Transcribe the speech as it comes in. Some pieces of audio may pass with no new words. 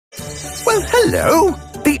Well, hello!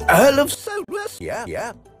 The Earl of Suus.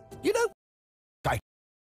 Yeah. You know,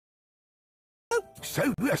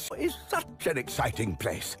 Suus is such an exciting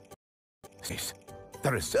place.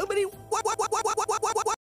 There are so many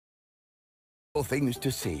things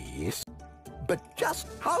to see. But just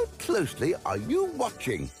how closely are you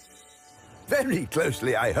watching? Very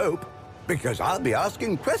closely, I hope, because I'll be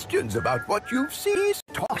asking questions about what you've seen.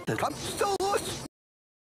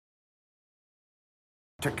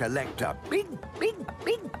 To collect a big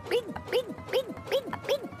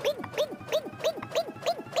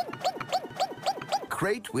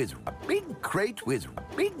crate with a big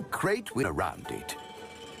crate with around it.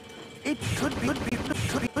 It should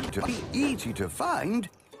be easy to find,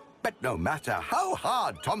 but no matter how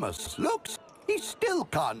hard Thomas looks, he still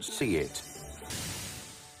can't see it.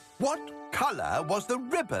 What color was the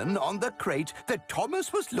ribbon on the crate that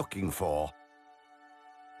Thomas was looking for?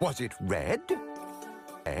 Was it red?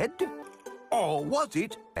 Or was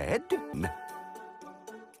it red?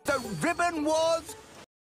 The ribbon was...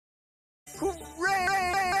 Hooray!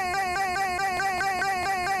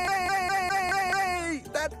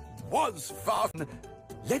 That was fun.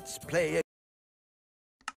 Let's play it.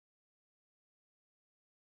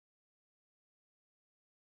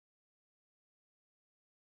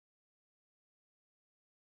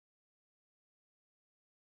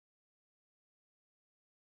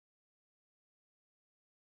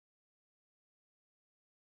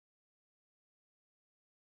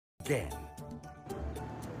 Again.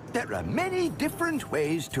 There are many different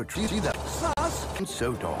ways to treat the bus and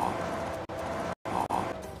soda.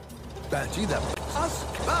 Bertie, the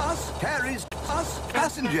bus carries bus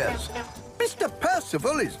passengers. Mr.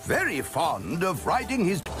 Percival is very fond of riding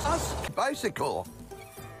his bus bicycle.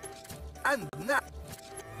 And now,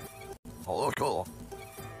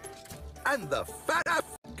 and the fat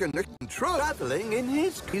can control traveling in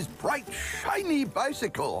his bright, shiny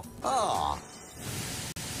bicycle.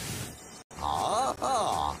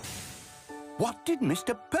 What did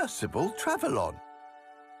Mr. Percival travel on?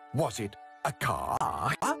 Was it a car?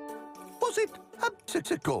 Was it a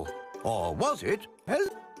bicycle? Or was it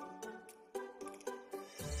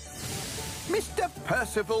Mr.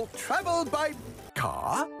 Percival traveled by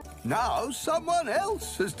car? Now someone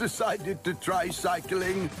else has decided to try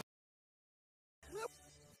cycling.